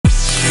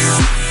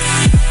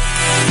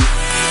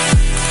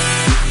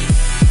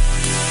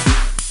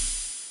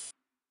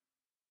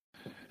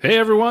Hey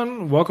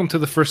everyone, welcome to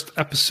the first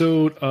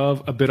episode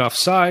of A Bit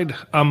Offside.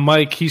 I'm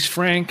Mike, he's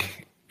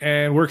Frank,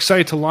 and we're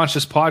excited to launch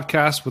this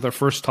podcast with our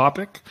first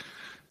topic,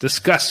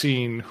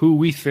 discussing who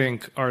we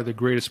think are the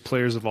greatest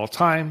players of all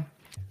time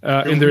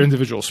in their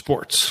individual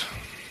sports.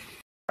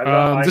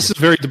 This is a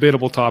very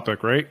debatable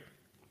topic, right?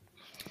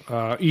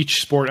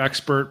 Each sport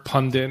expert,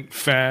 pundit,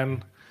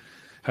 fan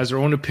has their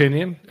own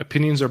opinion.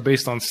 Opinions are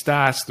based on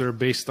stats, they're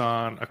based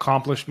on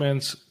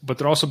accomplishments, but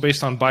they're also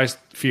based on biased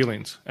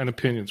feelings and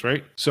opinions,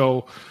 right?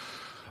 So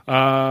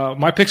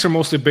my picks are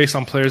mostly based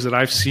on players that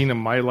I've seen in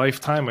my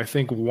lifetime. I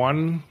think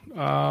one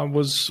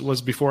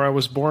was before I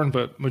was born,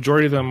 but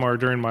majority of them are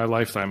during my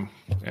lifetime.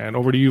 And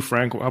over to you,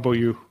 Frank. How about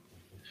you?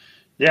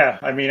 Yeah,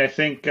 I mean, I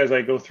think as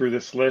I go through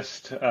this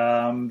list,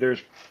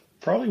 there's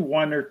probably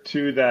one or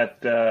two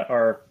that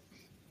are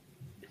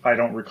I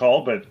don't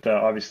recall, but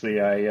obviously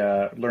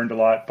I learned a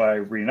lot by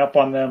reading up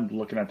on them,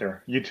 looking at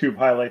their YouTube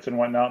highlights and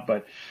whatnot.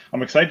 But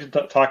I'm excited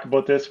to talk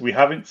about this. We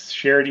haven't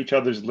shared each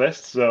other's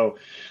lists, so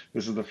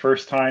this is the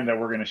first time that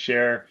we're going to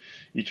share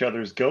each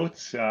other's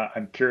GOATs.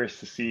 I'm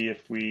curious to see if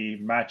we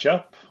match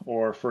up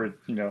or for,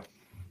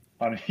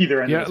 on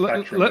either end of the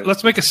spectrum.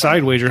 Let's make a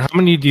side wager. How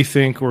many do you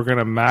think we're going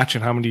to match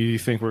and how many do you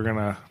think we're going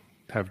to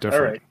have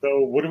different? All right, so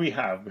what do we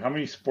have? How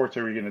many sports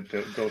are we going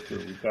to go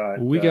through?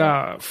 We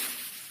got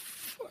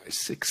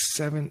 6,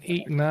 7,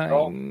 8,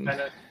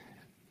 9,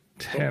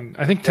 10.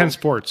 I think 10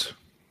 sports.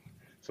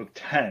 So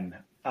 10.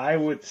 I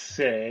would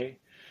say,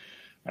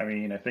 I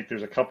think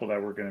there's a couple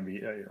that we're going to be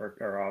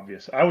are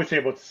obvious. I would say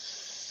about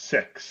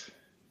 6.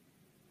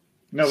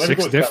 No, let's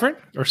 6 go different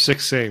 7. Or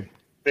 6 same?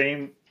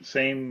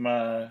 Same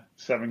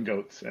 7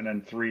 GOATs, and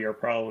then 3 are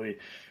going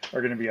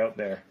to be out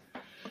there.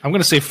 I'm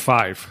going to say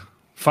 5.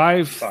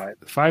 5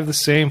 the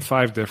same,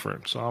 5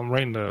 different. So I'm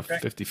right in the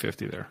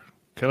 50-50 there.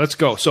 Okay, let's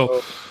go.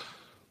 So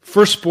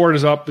first sport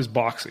is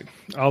boxing.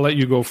 I'll let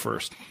you go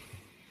first.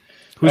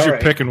 Who's your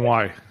pick and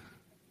why?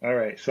 All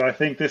right. So I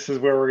think this is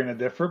where we're going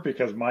to differ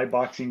because my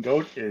boxing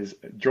GOAT is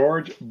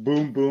George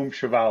Boom Boom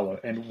Chuvalo.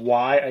 And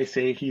why I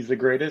say he's the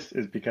greatest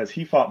is because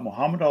he fought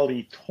Muhammad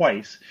Ali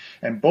twice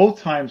and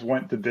both times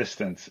went the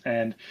distance.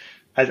 And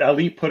as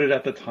Ali put it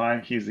at the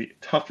time, he's the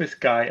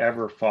toughest guy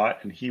ever fought,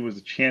 and he was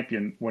a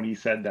champion when he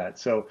said that.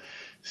 So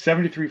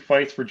 73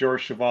 fights for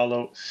George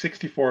Chuvalo,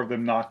 64 of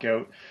them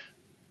knockout.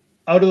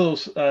 Out of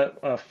those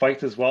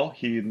fights as well,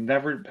 he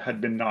never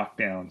had been knocked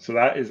down. So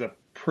that is a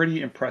pretty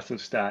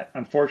impressive stat.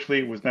 Unfortunately,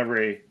 it was never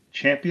a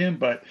champion,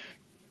 but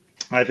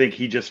I think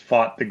he just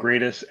fought the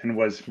greatest and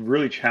was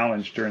really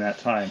challenged during that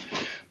time.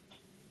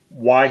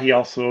 Why he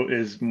also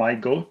is my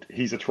GOAT,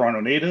 he's a Toronto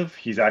native.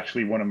 He's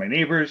actually one of my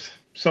neighbors,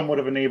 somewhat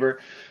of a neighbor.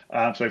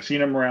 So I've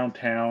seen him around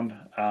town.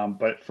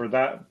 But for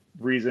that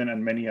reason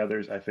and many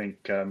others, I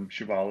think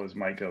Chuvalo is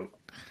my GOAT.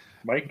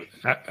 Mike?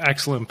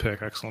 Excellent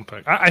pick.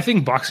 I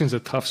think boxing is a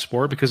tough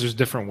sport because there's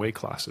different weight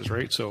classes,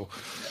 right? So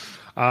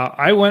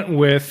I went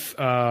with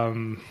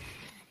Floyd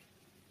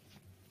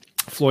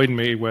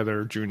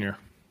Mayweather Jr.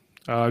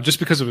 Just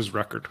because of his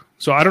record.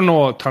 So I don't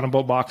know a ton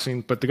about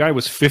boxing, but the guy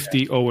was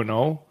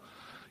 50-0-0.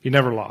 He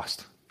never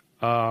lost.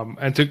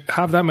 And to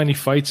have that many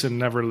fights and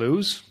never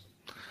lose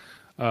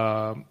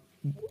in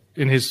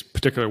his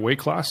particular weight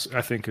class,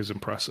 I think is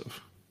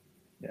impressive.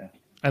 Yeah.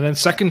 And then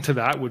second to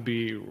that would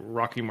be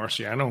Rocky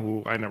Marciano,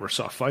 who I never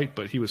saw fight,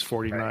 but he was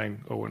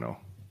 49-0-0.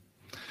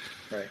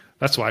 Right.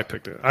 That's why I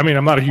picked it. I mean,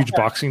 I'm not a huge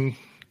boxing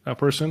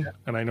person,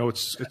 and I know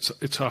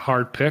it's a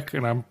hard pick,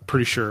 and I'm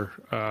pretty sure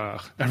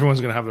everyone's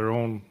going to have their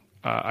own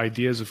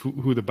ideas of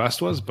who the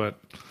best was.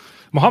 But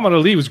Muhammad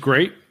Ali was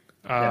great.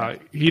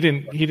 He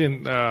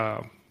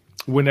didn't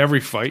win every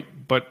fight,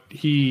 but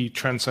he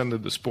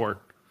transcended the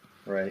sport.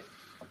 Right.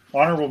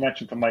 Honorable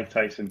mention to Mike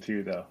Tyson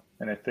too, though,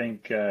 and I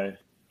think.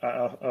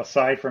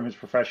 Aside from his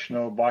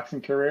professional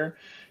boxing career,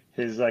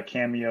 his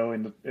cameo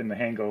in The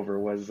Hangover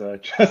was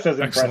just as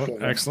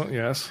impressive. Excellent,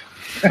 yes.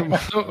 Yeah,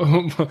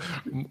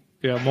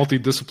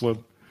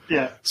 multidiscipline.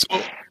 Yeah.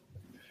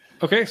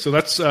 So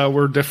that's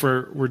we're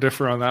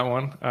differ on that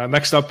one.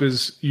 Next up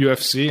is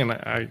UFC, and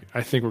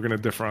I think we're going to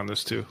differ on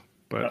this too.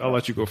 But I'll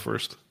let you go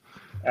first.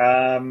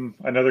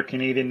 Another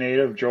Canadian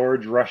native,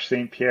 George Rush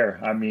St. Pierre.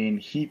 I mean,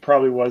 he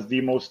probably was the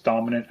most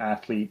dominant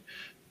athlete.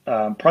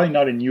 Probably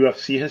not in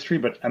UFC history,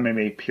 but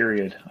MMA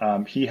period.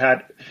 He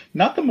had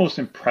not the most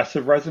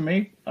impressive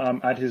resume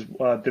at his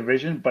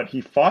division, but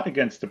he fought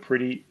against the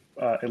pretty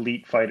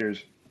elite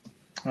fighters.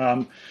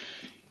 I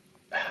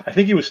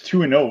think he was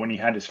 2-0 when he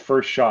had his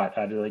first shot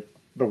at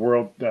the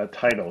world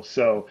title.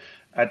 So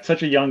at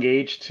such a young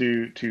age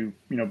to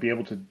be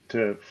able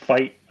to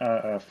fight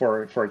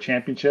for a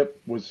championship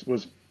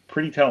was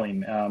pretty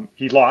telling.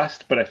 He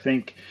lost, but I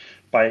think.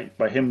 By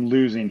him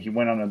losing, he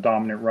went on a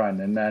dominant run,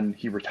 and then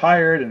he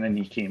retired, and then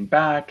he came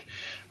back,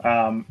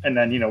 and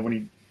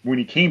then when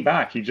he came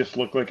back, he just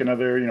looked like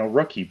another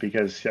rookie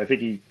because I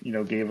think he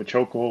gave a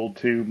chokehold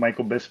to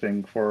Michael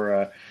Bisping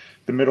for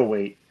the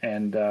middleweight,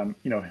 and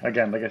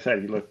again, like I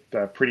said, he looked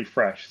pretty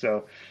fresh.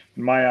 So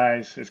in my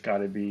eyes, it's got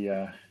to be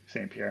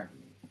St. Pierre.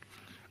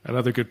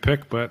 Another good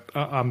pick, but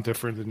I'm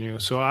different than you.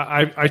 So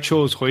I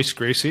chose Hoist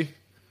Gracie.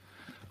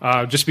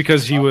 just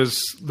because he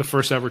was the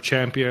first ever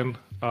champion.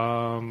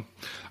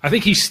 I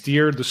think he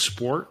steered the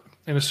sport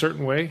in a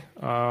certain way.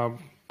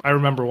 I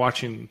remember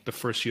watching the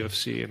first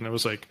UFC, and it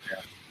was like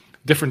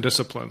different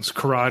disciplines: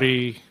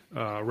 karate,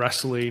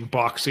 wrestling,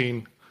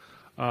 boxing,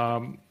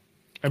 and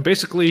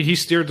basically he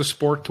steered the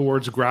sport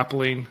towards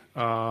grappling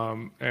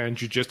and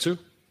jiu-jitsu.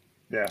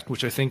 Yeah,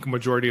 which I think a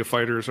majority of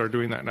fighters are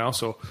doing that now.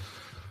 So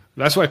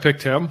that's why I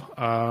picked him.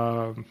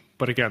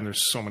 But again,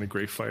 there's so many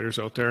great fighters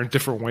out there in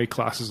different weight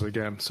classes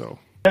again. So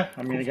yeah,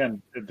 I mean,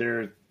 again,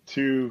 they're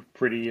two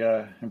pretty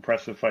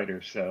impressive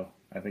fighters. So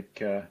I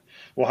think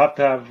we'll have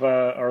to have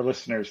our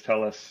listeners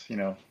tell us, if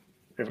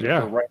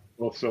we're right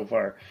both so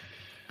far.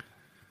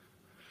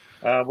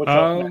 What's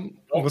up next?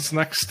 What's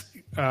next?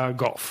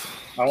 Golf.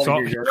 I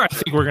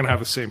think we're going to have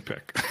the same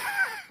pick.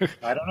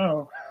 I don't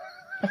know.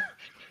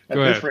 At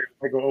Go this ahead. rate,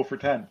 I go 0 for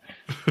 10.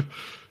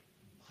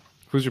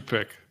 Who's your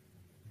pick?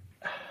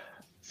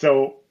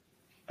 So,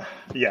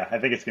 yeah, I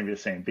think it's going to be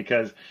the same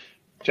because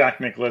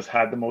Jack Nicklaus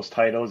had the most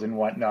titles and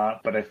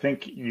whatnot, but I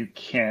think you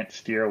can't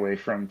steer away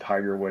from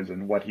Tiger Woods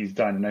and what he's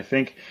done. And I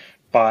think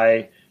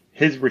by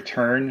his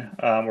return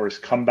or his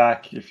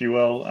comeback, if you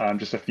will,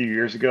 just a few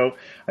years ago,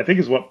 I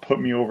think is what put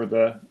me over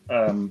the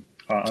on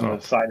the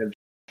side of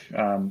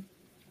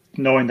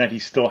knowing that he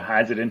still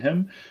has it in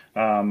him.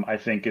 I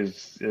think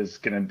is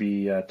going to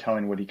be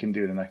telling what he can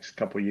do the next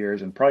couple of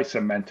years and probably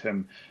cement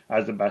him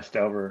as the best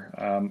ever.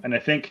 And I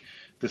think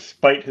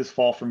despite his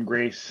fall from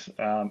grace,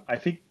 I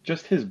think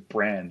just his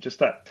brand, just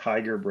that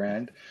Tiger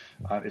brand,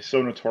 is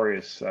so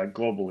notorious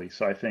globally.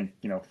 So I think,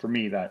 for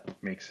me, that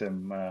makes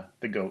him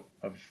the GOAT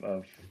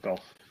of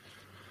golf.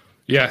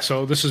 Yeah,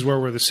 so this is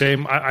where we're the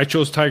same. I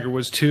chose Tiger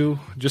Woods too,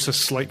 just a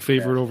slight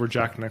favorite over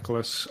Jack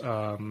Nicklaus.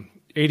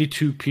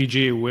 82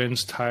 PGA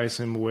wins ties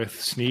him with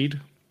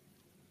Snead.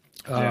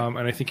 And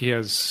I think he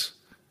has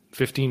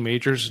 15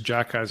 majors.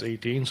 Jack has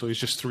 18, so he's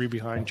just 3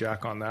 behind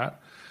Jack on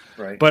that.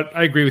 Right. But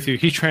I agree with you.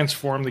 He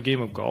transformed the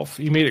game of golf.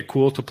 He made it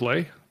cool to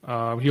play.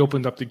 He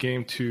opened up the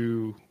game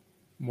to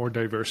more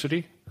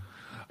diversity.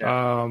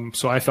 Yeah.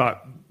 So I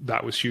thought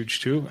that was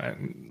huge too.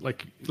 And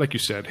like you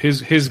said,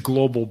 his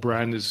global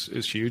brand is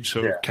huge,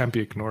 so it can't be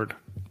ignored.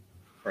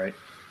 Right.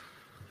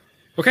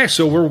 Okay,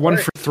 so we're 1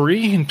 for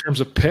 3 in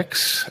terms of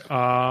picks.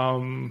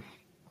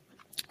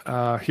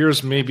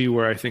 Here's maybe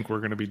where I think we're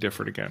going to be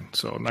different again.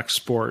 So next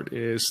sport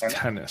is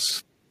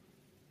tennis.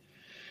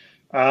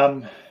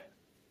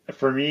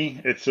 For me,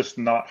 it's just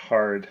not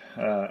hard,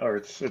 or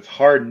it's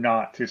hard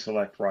not to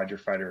select Roger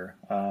Federer.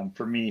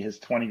 For me, his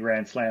 20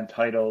 Grand Slam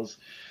titles,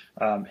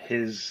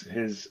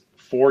 his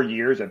 4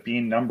 years at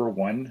being number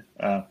one,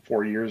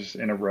 4 years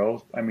in a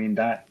row. I mean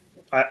that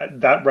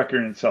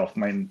record in itself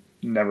might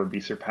never be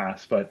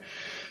surpassed, but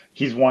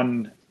he's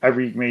won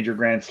every major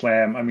Grand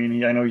Slam. I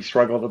mean, I know he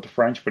struggled at the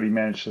French, but he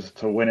managed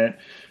to win it.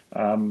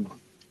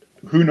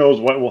 Who knows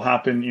what will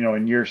happen,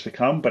 in years to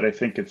come? But I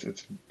think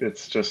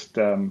it's just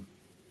in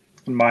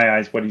my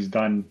eyes what he's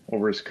done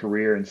over his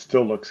career and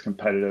still looks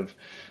competitive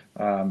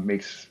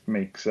makes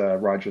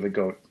Roger the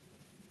GOAT.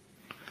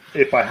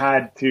 If I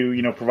had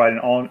to, provide an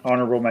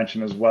honorable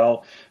mention as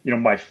well,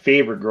 my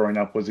favorite growing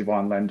up was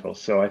Yvonne Lendl.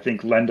 So I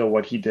think Lendl,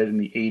 what he did in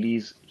the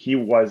 80s, he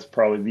was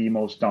probably the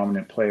most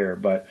dominant player.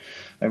 But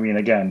I mean,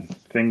 again,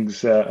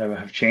 things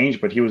have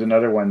changed, but he was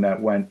another one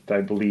that went,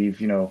 I believe,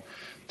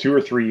 2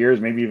 or 3 years,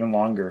 maybe even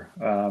longer,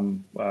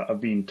 of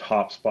being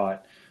top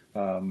spot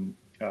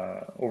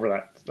over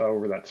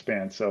that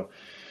span. So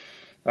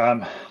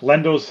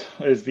Lendl's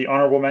is the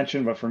honorable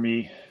mention, but for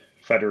me,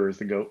 Federer is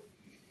the GOAT.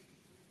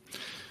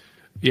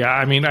 Yeah,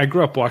 I mean, I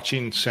grew up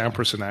watching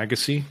Sampras and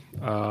Agassi.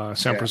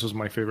 Sampras was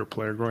my favorite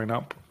player growing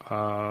up.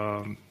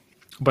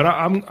 But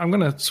I'm going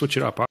to switch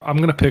it up. I'm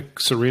going to pick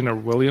Serena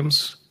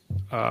Williams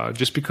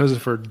just because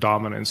of her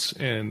dominance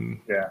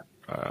in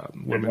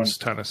women's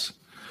tennis.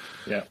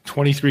 Yeah,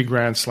 23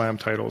 Grand Slam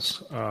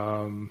titles,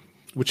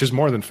 which is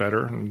more than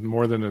Federer and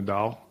more than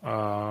Nadal.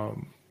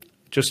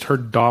 Just her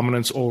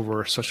dominance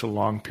over such a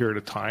long period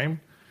of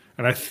time.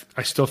 And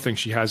I still think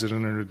she has it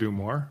in her to do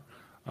more.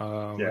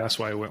 That's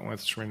why I went with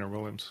Serena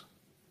Williams.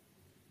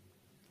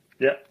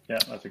 Yeah,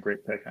 that's a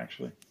great pick,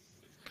 actually.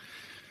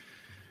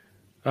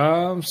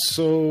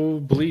 So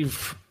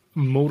believe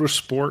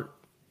motorsport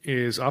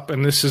is up,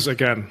 and this is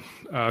again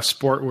a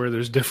sport where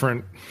there's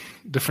different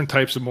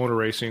types of motor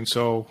racing.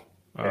 So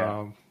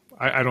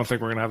I don't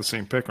think we're gonna have the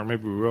same pick, or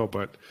maybe we will.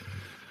 But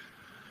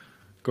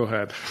go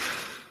ahead.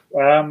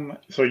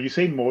 So you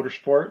say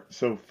motorsport.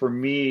 So for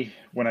me,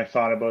 when I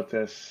thought about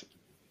this,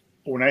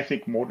 when I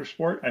think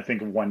motorsport, I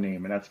think of one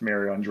name, and that's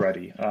Mario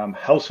Andretti.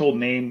 Household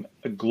name,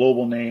 a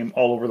global name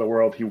all over the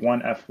world. He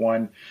won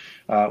F1,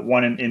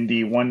 won an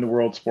Indy, won the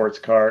World Sports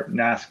Car,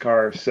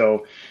 NASCAR.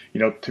 So,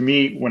 to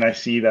me, when I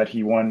see that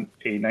he won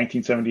a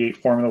 1978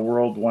 Formula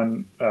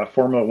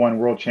One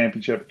World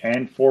Championship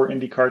and 4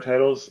 IndyCar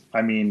titles,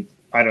 I mean,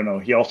 I don't know.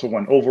 He also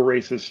won oval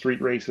races,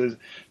 street races.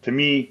 To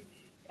me,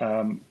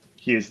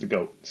 he is the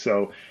GOAT.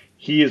 So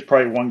he is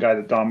probably one guy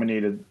that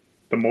dominated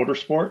the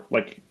motorsport,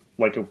 like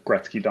a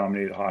Gretzky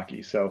dominated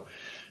hockey. So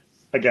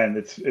again,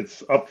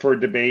 it's up for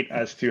debate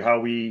as to how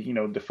we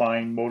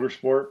define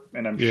motorsport,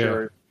 and I'm Yeah.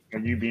 sure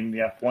you being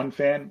the F1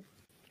 fan,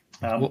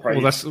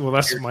 probably That's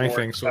my towards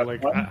thing. So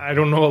like, F1. I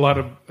don't know a lot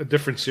of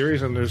different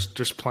series, and there's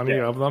plenty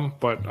Yeah, of them.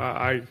 But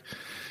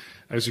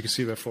as you can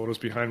see, the photos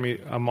behind me,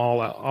 I'm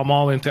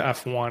all into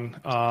F1,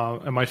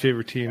 and my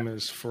favorite team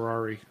is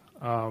Ferrari.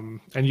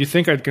 And you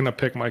think I'm gonna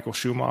pick Michael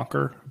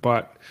Schumacher,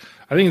 but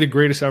I think the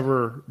greatest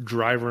ever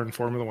driver in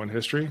Formula One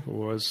history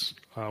was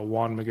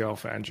Juan Miguel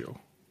Fangio,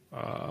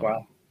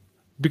 wow,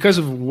 because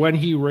of when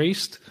he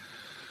raced.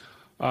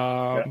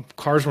 yeah,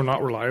 Cars were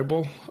not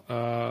reliable.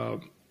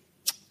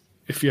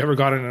 If you ever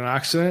got in an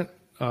accident,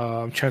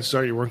 chances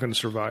are you weren't going to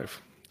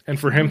survive. And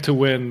for him to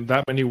win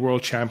that many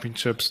world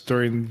championships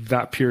during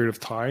that period of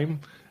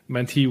time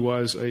meant he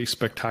was a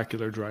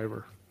spectacular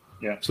driver.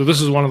 yeah, So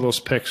this is one of those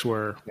picks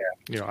where,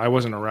 yeah. I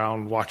wasn't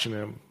around watching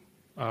him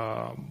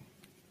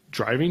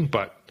driving,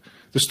 but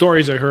the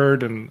stories I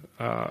heard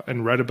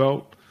and read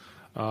about,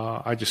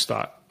 I just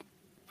thought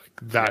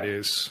like that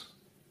is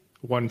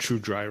one true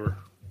driver.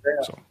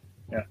 Yeah. So.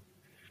 Yeah.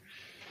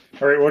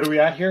 All right, what are we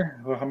at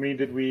here? Well, how many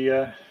did we?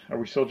 Are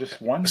we still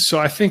just one? So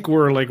I think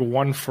we're like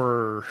 1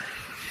 for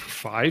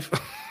 5.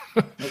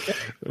 Okay.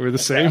 We're the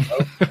same.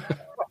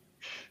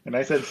 And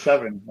I said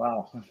 7.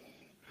 Wow.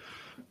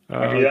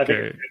 I mean, I think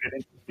Okay.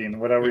 it's interesting.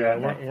 What are we at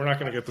now? We're not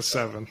going to get to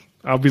 7.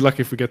 I'll be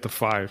lucky if we get to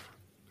 5.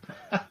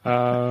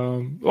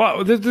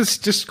 Well, this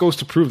just goes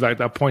to prove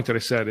that point that I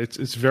said.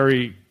 It's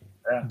very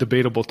Yeah.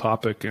 debatable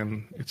topic,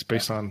 and it's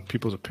based on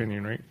people's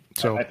opinion, right?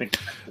 So I think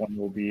one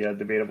will be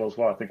debatable as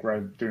well. I think we're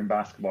doing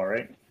basketball,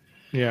 right?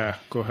 yeah,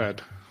 go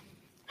ahead.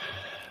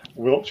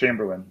 Wilt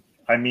Chamberlain.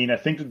 I mean, I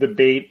think the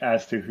debate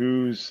as to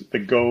who's the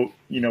GOAT,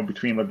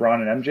 between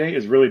LeBron and MJ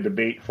is really a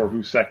debate for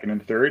who's second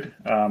and third.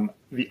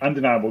 The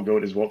undeniable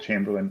GOAT is Wilt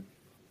Chamberlain.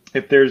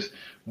 If there's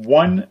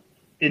one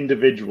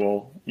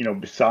individual,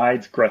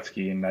 besides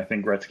Gretzky, and I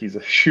think Gretzky's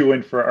a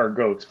shoo-in for our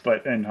GOATs,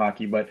 but in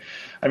hockey, but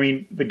I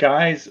mean, the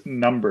guy's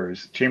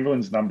numbers,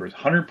 Chamberlain's numbers,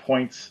 100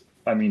 points.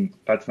 I mean,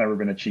 that's never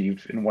been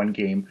achieved in one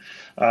game.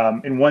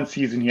 In one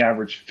season, he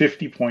averaged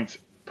 50 points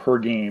per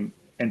game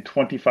and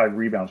 25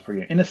 rebounds per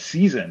game in a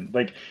season.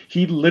 Like,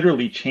 he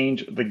literally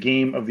changed the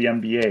game of the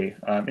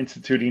NBA,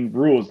 instituting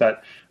rules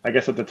that I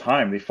guess at the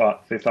time they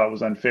thought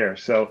was unfair.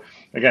 So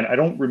again, I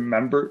don't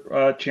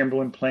remember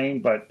Chamberlain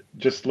playing, but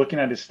just looking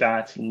at his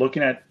stats,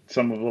 looking at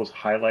some of those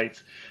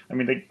highlights, I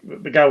mean,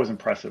 the guy was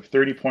impressive.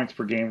 30 points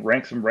per game,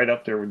 ranks him right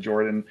up there with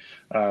Jordan.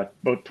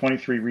 About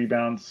 23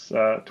 rebounds,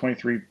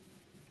 23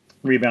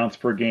 rebounds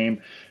per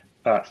game.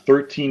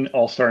 13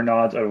 All-Star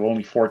nods out of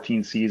only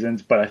 14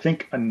 seasons. But I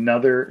think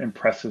another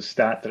impressive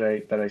stat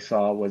that I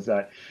saw was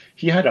that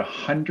he had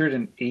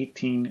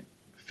 118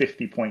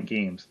 50-point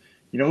games.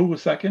 You know who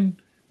was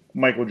second?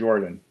 Michael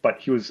Jordan, but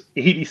he was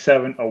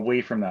 87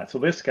 away from that. So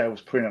this guy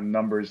was putting up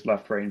numbers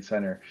left, right, and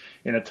center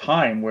in a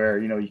time where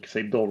you could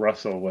say Bill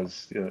Russell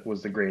was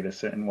the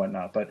greatest and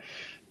whatnot. But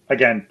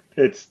again,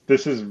 this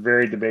is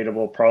very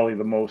debatable, probably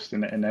the most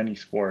in any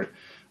sport.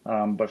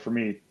 But for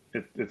me,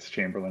 it's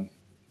Chamberlain.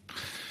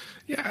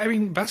 Yeah, I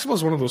mean, basketball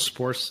is one of those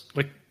sports,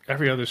 like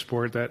every other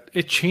sport, that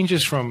it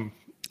changes from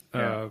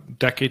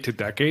decade to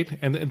decade,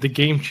 and the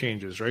game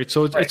changes, right?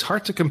 So it's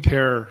hard to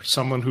compare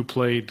someone who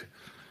played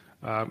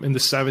in the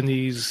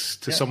 70s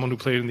to someone who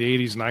played in the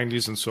 80s,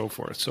 90s, and so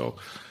forth. So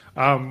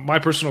my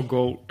personal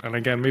goal, and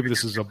again, maybe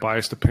this is a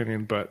biased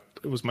opinion, but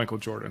it was Michael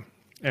Jordan.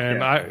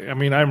 And I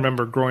mean, I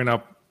remember growing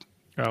up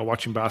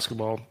watching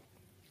basketball,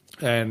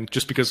 and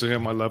just because of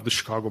him, I loved the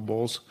Chicago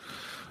Bulls.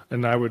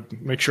 And I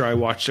would make sure I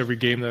watched every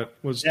game that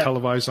was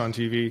televised on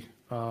TV.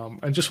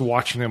 And just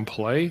watching him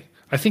play,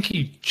 I think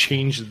he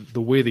changed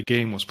the way the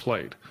game was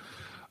played.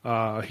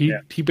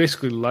 He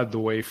basically led the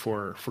way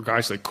for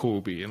guys like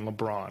Kobe and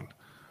LeBron.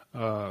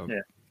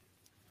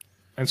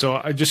 And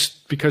so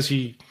because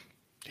he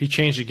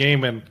changed the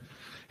game and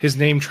his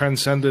name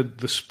transcended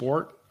the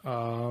sport,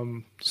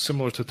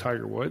 similar to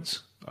Tiger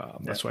Woods.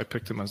 That's why I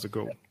picked him as the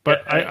GOAT.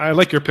 But I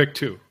like your pick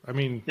too. I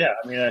mean,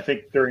 I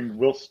think during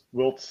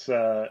Wilt's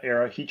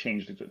era, he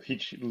changed it. The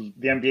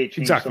NBA changed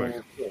exactly. so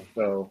much.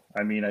 So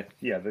I mean,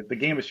 the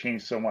game has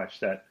changed so much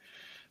that,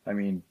 I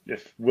mean,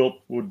 if Wilt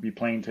would be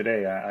playing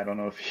today, I don't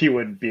know if he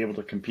would be able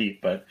to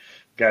compete. But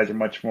guys are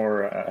much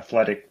more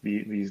athletic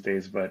these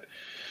days. But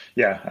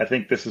yeah, I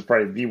think this is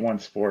probably the one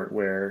sport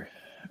where,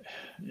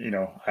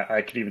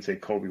 I could even say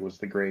Kobe was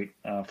the great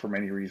for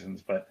many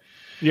reasons. But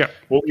yeah,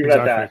 we'll leave it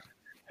at that.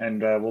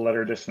 And we'll let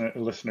our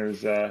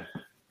listeners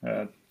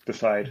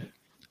decide.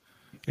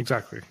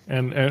 Exactly.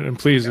 And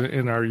please,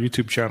 in our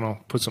YouTube channel,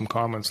 put some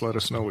comments. Let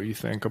us know what you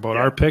think about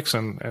our picks,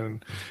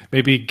 and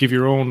maybe give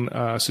your own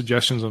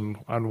suggestions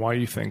on why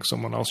you think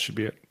someone else should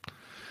be it.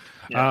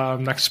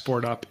 Next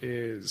sport up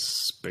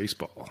is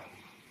baseball.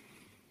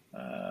 Do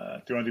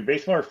you want to do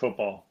baseball or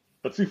football?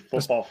 Let's do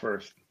football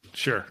first.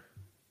 Sure.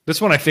 This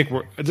one, I think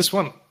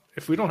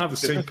if we don't have the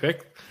same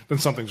pick, then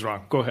something's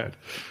wrong. Go ahead.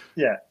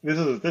 Yeah,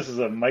 this is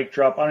a mic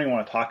drop. I don't even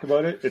want to talk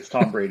about it. It's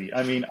Tom Brady.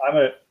 I mean, I'm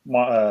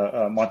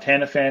a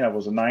Montana fan. I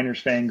was a Niners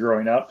fan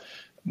growing up.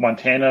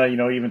 Montana,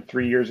 even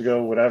 3 years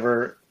ago,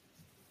 whatever,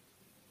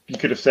 you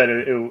could have said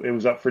it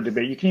was up for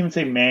debate. You can even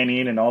say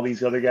Manning and all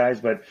these other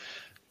guys, but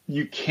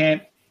you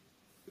can't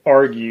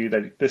argue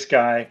that this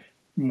guy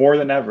more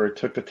than ever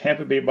took the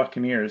Tampa Bay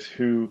Buccaneers,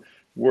 who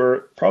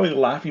were probably the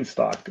laughing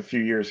stock a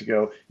few years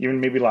ago,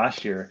 even maybe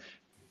last year,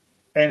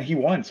 and he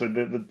won. So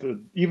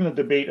even the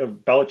debate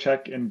of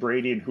Belichick and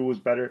Brady and who was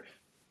better.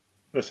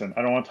 Listen,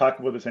 I don't want to talk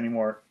about this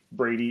anymore.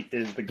 Brady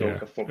is the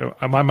GOAT of football.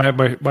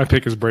 My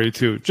pick is Brady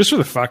too, just for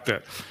the fact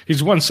that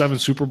he's won 7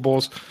 Super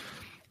Bowls,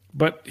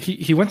 but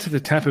he went to the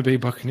Tampa Bay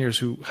Buccaneers,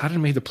 who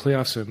hadn't made the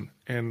playoffs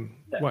in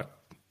what,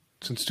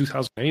 since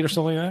 2008 or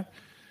something like that.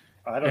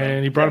 I don't know.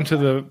 And he brought him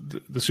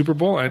to the Super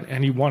Bowl,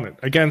 and he won it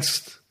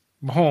against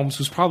Mahomes,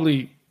 who's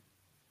probably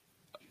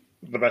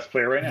the best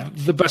player right now.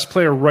 The best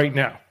player right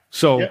now.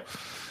 So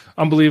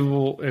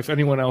unbelievable. If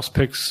anyone else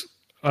picks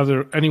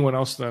anyone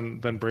else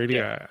than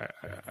Brady,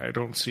 I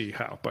don't see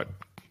how. But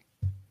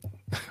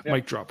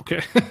mic drop.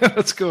 Okay,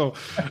 let's go.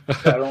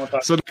 I don't want to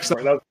talk next up,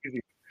 that was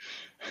easy.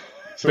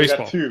 So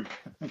baseball. We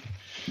got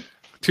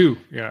 2.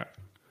 Yeah.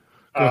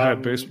 Go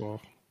ahead,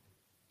 baseball.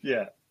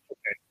 Yeah.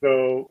 Okay.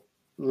 So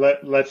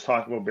let's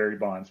talk about Barry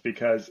Bonds,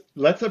 because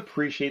let's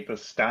appreciate the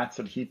stats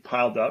that he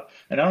piled up.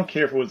 And I don't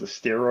care if it was the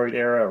steroid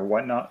era or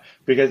whatnot,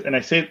 because, and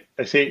I say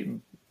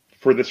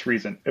for this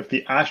reason, if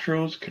the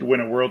Astros could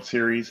win a World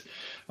Series,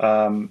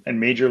 and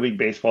Major League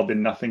Baseball did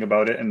nothing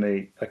about it, and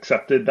they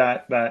accepted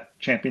that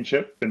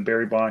championship, then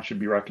Barry Bonds should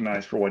be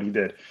recognized for what he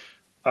did.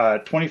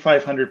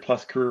 2,500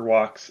 plus career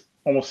walks.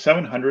 Almost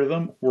 700 of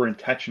them were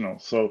intentional.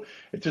 So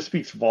it just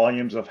speaks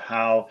volumes of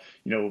how,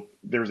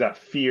 there's that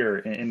fear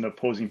in the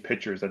opposing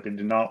pitchers that they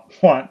did not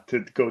want to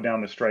go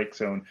down the strike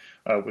zone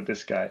with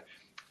this guy.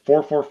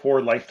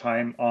 444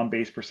 lifetime on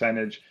base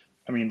percentage.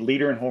 I mean,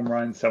 leader in home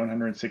runs,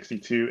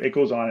 762. It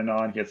goes on and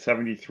on. He had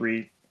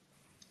 73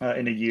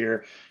 in a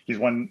year. He's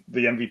won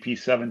the MVP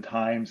 7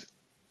 times.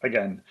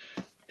 Again,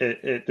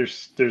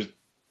 this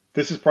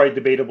is probably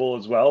debatable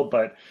as well,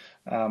 but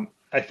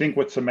I think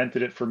what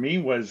cemented it for me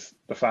was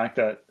the fact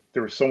that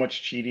there was so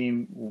much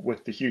cheating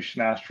with the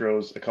Houston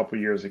Astros a couple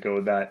of years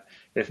ago that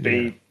if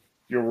they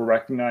were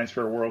recognized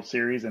for a World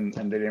Series and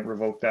they didn't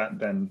revoke that,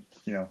 then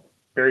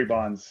Barry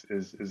Bonds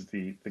is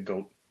the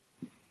GOAT.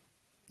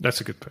 That's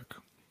a good pick.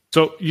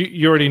 So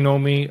you already know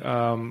me.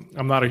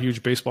 I'm not a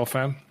huge baseball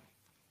fan.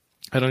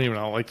 I don't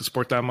even like the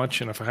sport that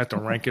much, and if I had to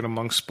rank it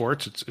among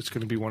sports, it's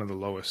going to be one of the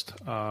lowest.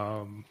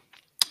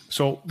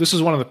 So this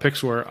is one of the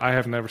picks where I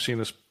have never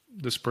seen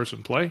this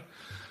person play,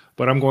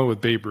 but I'm going with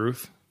Babe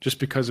Ruth just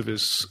because of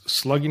his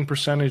slugging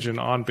percentage and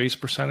on-base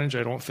percentage.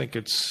 I don't think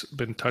it's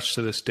been touched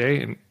to this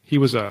day, and he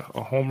was a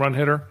home run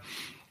hitter.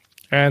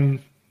 And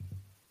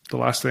the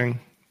last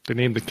thing, they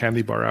named the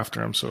candy bar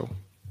after him, so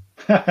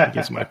he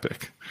gets my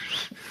pick.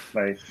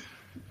 Nice.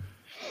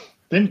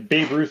 Didn't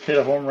Babe Ruth hit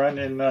a home run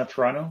in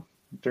Toronto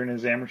during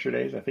his amateur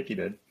days? I think he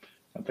did.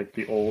 At like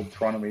the old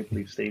Toronto Maple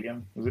Leaf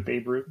Stadium. Was it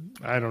Babe Ruth?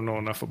 I don't know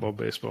enough about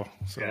baseball.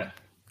 So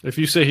if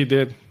you say he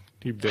did,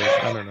 he did.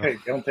 I don't know. Hey,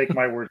 don't take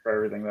my word for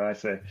everything that I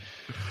say.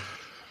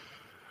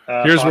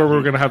 Here's hockey. where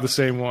we're going to have the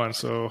same one.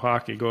 So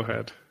hockey, go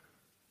ahead.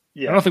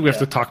 Yeah, I don't think we have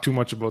to talk too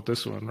much about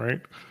this one,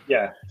 right?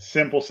 Yeah,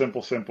 simple. I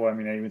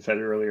mean, I even said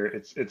it earlier.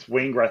 It's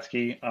Wayne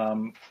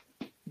Gretzky.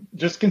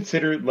 Just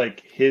consider like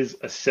his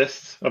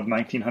assists of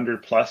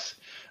 1,900 plus.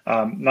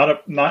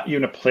 Not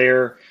even a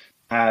player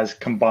has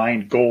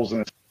combined goals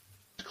and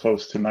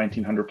close to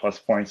 1,900 plus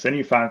points. Then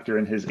you factor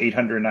in his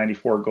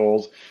 894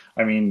 goals.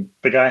 I mean,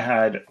 the guy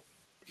had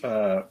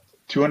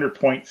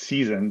 200-point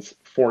seasons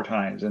 4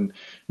 times, and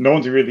no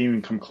one's really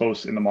even come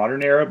close in the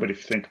modern era. But if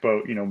you think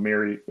about,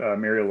 Mario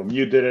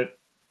Lemieux did it.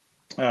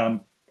 I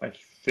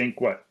think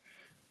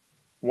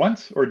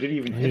once, or did he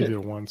even hit it? He did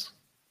it once.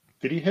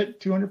 Did he hit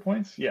 200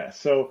 points? Yeah.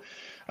 So,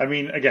 I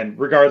mean, again,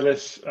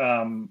 regardless,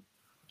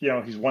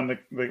 he's won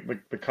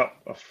the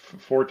cup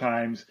 4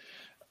 times.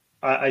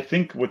 I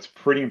think what's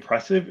pretty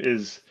impressive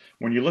is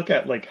when you look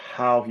at like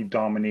how he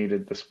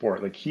dominated the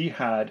sport. Like he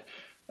had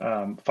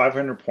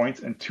 500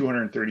 points in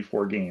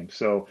 234 games.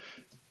 So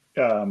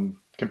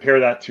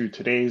compare that to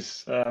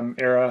today's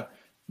era.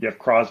 You have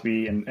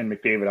Crosby and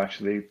McDavid,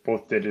 actually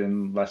both did it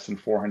in less than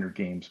 400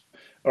 games,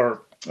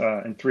 or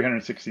in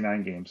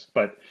 369 games.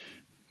 But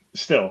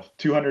still,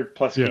 200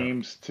 plus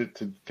games to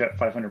get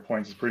 500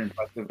 points is pretty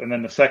impressive. And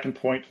then the second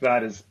point to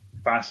that is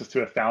fastest to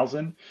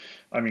 1,000.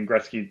 I mean,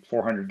 Gretzky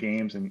 400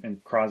 games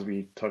and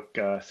Crosby took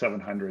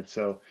 700.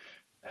 So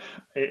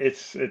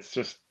it's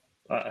just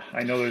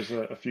I know there's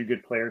a few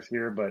good players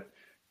here, but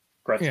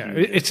Gretzky. Yeah,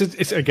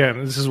 it's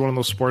again, this is one of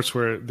those sports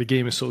where the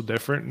game is so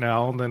different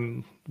now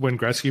than when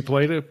Gretzky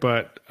played it.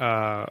 But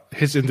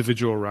his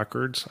individual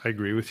records, I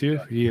agree with you.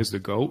 He is the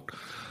GOAT.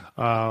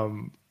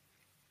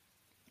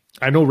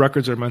 I know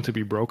records are meant to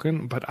be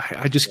broken, but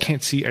I just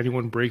can't see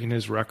anyone breaking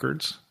his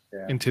records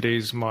in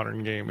today's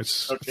modern game.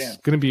 It's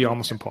going to be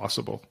almost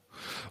impossible.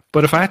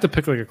 But if I had to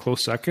pick like a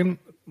close second,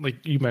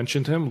 like you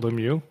mentioned him,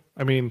 Lemieux.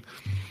 I mean,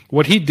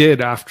 what he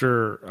did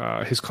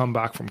after his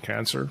comeback from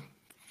cancer,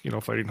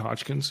 fighting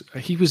Hodgkin's,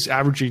 he was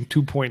averaging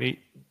 2.8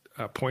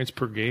 points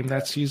per game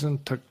that season.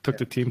 Took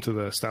the team to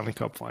the Stanley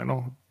Cup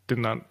final.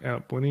 did not end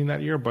up winning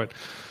that year. But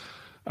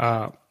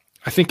I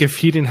think if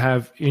he didn't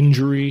have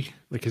injury,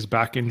 like his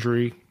back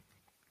injury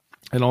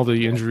and all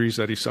the injuries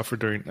that he suffered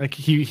during, like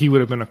he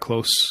would have been a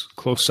close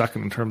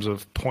second in terms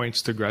of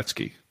points to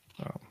Gretzky.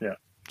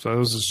 So that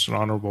was just an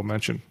honorable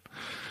mention.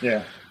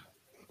 Yeah.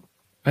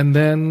 And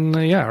then,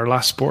 our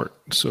last sport.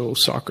 So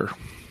soccer.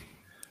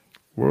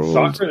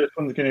 Soccer, this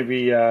one's going to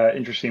be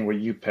interesting what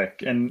you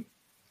pick. And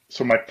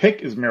so my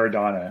pick is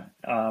Maradona.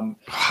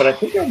 But I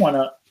think I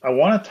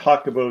want to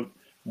talk about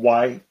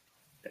why,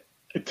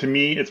 to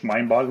me, it's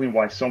mind-boggling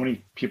why so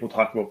many people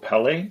talk about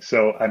Pele.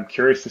 So I'm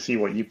curious to see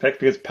what you pick,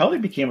 because Pele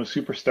became a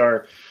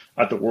superstar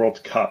at the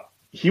World Cup.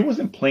 He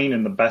wasn't playing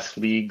in the best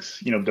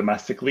leagues,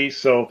 domestically.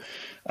 So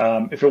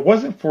if it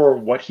wasn't for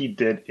what he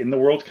did in the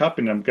World Cup,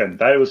 and again,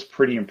 that was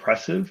pretty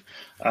impressive.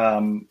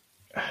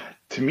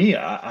 To me,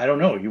 I don't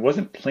know. He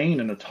wasn't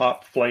playing in the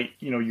top flight,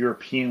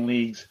 European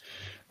leagues.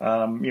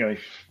 He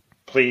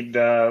played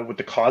with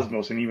the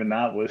Cosmos, and even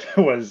that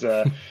was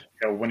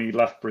when he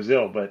left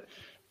Brazil. But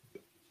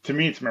to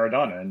me, it's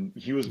Maradona, and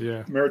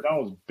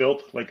Maradona was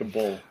built like a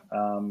bull.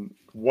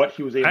 What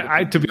he was able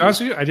to be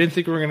honest with you, I didn't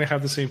think we were going to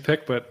have the same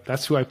pick, but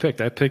that's who I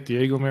picked. I picked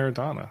Diego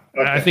Maradona.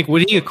 Okay. I think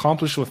what he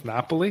accomplished with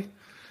Napoli,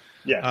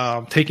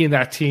 taking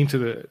that team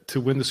to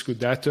win the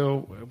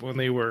Scudetto when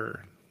they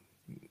were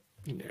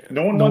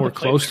nowhere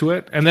close to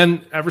it, and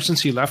then ever since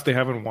he left, they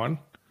haven't won.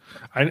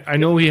 I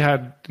know he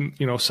had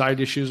side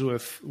issues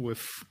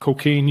with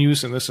cocaine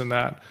use and this and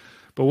that,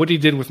 but what he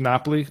did with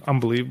Napoli,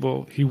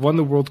 unbelievable. He won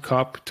the World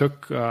Cup,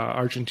 took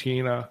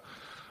Argentina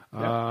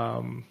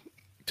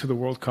to the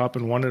World Cup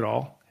and won it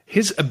all.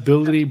 His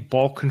ability,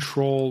 ball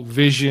control,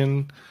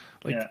 vision,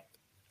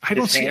 I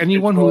don't see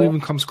anyone who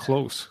even comes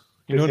close.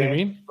 You know what I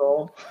mean?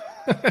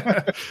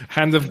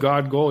 Hand of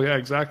God goal, yeah,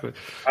 exactly.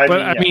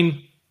 I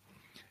mean,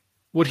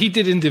 what he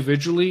did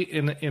individually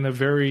in a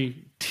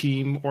very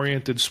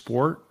team-oriented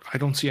sport, I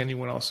don't see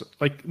anyone else.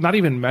 Like, not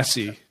even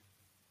Messi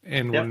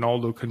and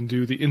Ronaldo can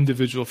do the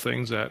individual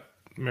things that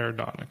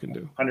Maradona can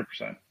do.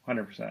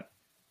 100%.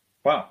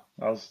 Wow,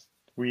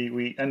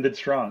 we ended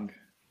strong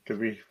because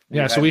we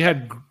so we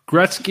had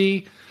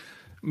Gretzky,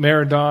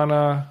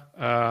 Maradona,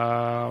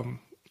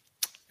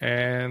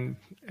 and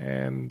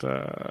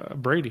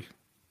Brady.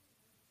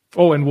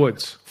 Oh, and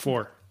Woods,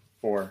 4.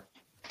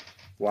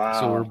 Wow.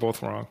 So we're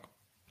both wrong.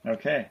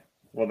 Okay.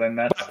 Well, then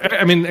that's...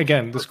 I mean,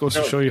 again, this goes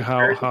to show you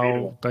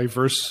how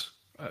diverse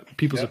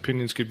people's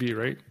opinions could be,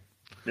 right?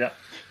 Yeah.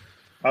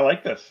 I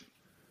like this.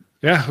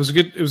 Yeah, it was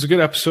a good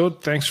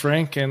episode. Thanks,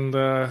 Frank, and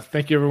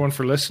thank you everyone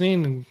for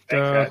listening. And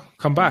Thanks,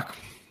 come back.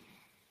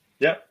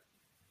 Yep.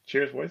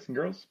 Cheers, boys and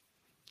girls.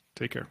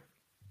 Take care.